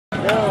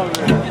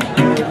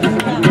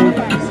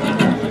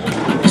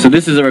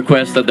this is a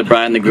request that the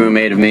bride and the groom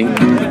made of me.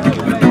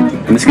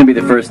 And this is going to be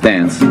the first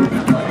dance.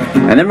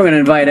 And then we're going to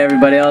invite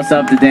everybody else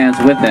up to dance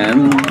with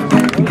them.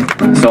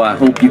 So I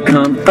hope you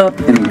come up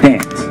and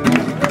dance.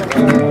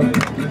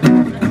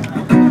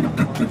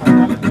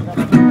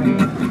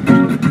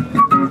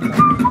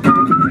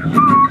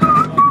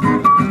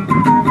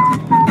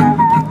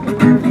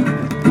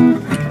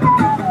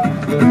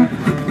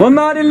 Well,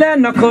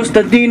 Marilena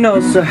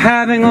Costadinos are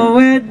having a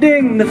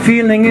wedding. The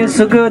feeling is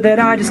so good that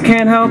I just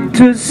can't help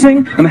to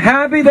sing. I'm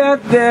happy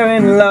that they're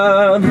in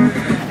love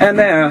and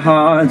their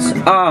hearts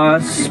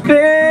are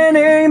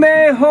spinning.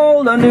 They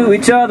hold on to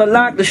each other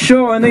like the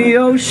shore and the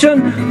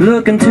ocean.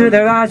 Look into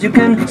their eyes, you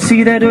can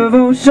see their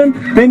devotion.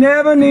 They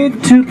never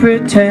need to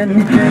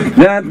pretend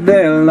that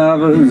they're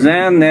lovers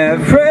and they're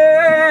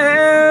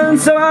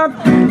friends. So I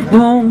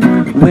won't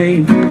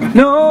wait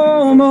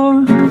no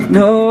more,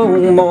 no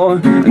more,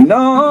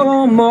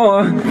 no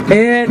more.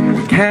 It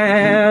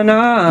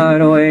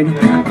cannot wait.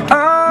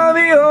 I'm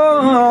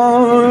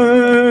yours,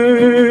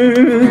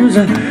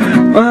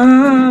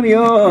 I'm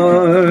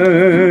yours,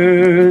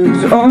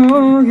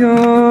 all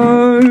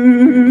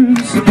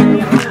yours.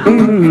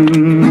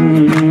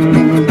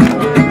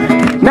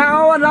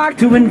 Now I'd like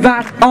to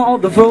invite all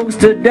the folks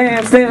to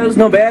dance. There's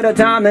no better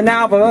time than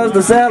now for us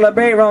to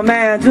celebrate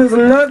romance. Just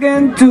look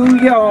into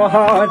your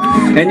heart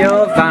and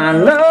you'll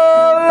find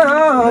love,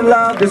 love,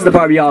 love. This is the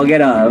part where y'all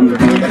get up.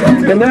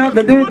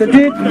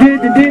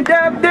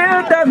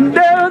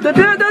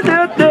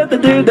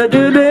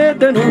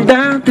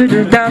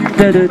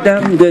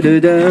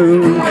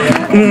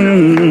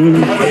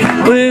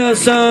 We're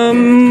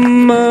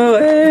somewhere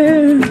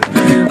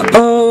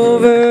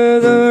over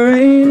the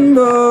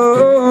rainbow,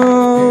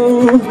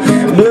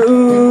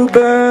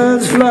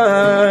 bluebirds fly,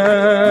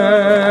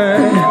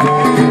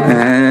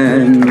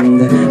 and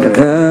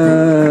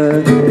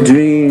the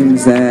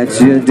dreams that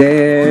you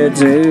dare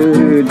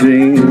to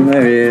dream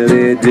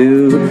really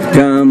do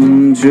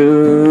come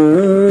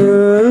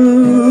true.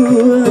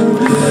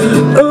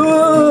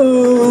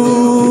 Ooh,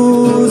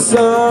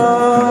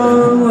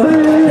 somewhere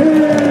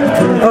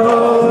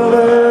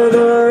over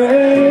the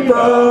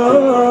rainbow,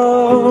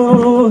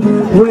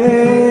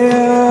 way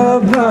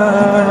up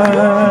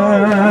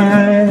high,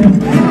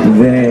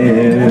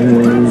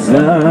 there's a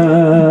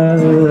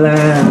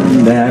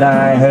land that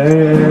I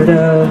heard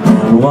of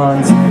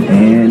once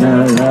in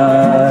a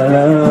lullaby.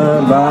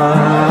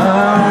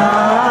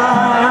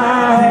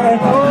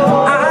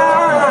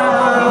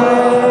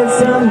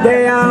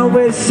 Someday I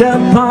wish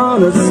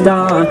upon a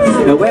star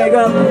and wake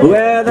up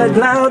where the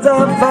clouds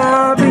are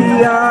far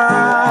beyond.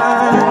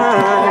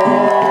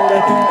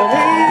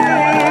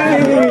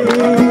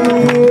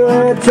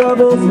 Where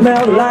troubles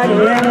melt like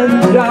lemon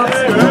drops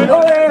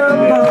way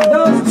above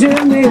those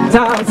chimney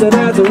tops, and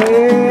that's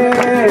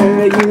where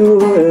you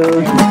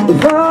will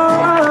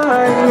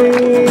find me.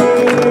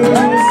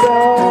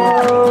 So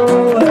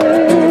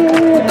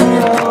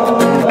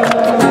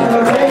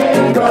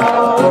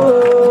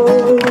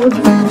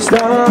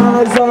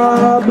stars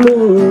are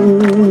blue,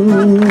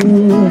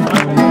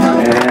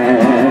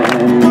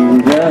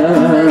 and the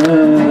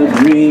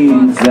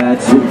dreams that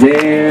you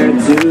dare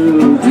to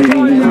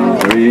dream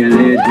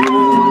really do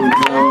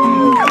come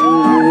true.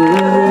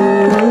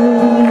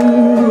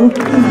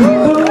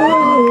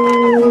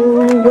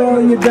 Ooh, well,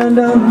 you done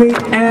me,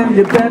 and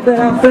you bet that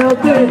I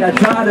felt it. I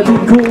tried to be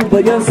cool,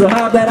 but you're so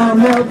hot that I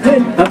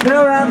melted. I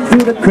fell right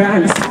through the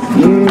cracks,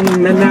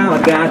 and now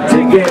I got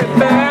to get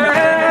back.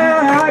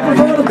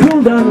 Before the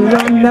cool done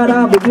run, that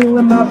I'll be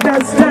doing my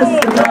best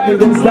test. Nothing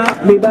can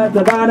stop me but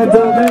divine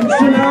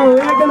intervention. I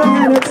reckon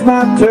when it's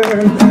my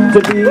turn to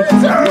be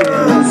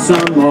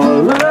some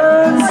or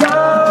learn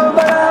some,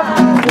 but I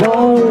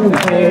won't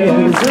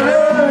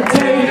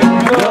hesitate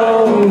no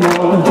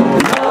more,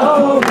 no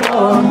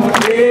more.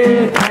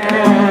 It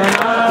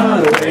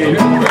cannot wait.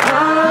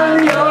 I'm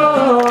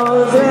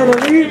yours, and I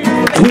need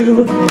to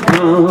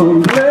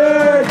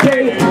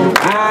complicate.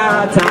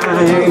 Our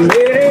time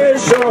is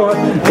short.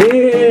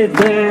 It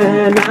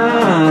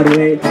cannot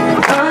wait.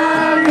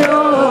 I'm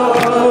yours.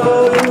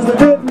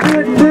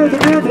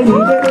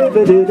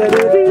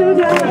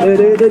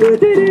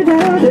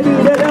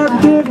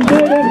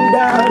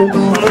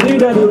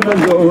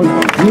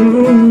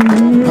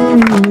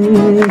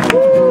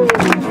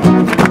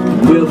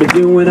 We'll be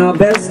doing our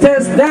best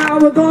test now.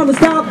 We're gonna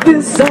stop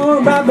this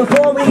song right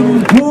before we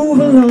move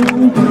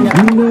along.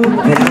 You know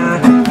that I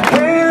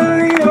am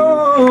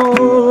yours.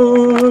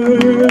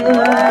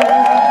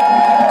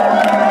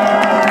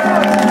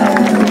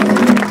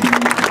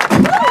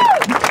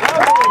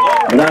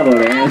 Bravo,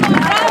 man.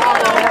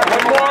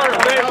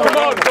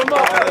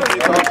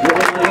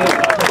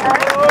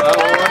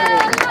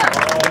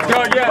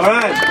 All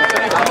right.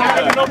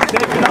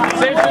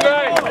 Save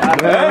tonight.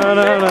 No.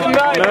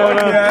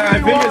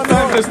 I think it's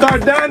time to start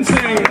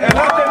dancing.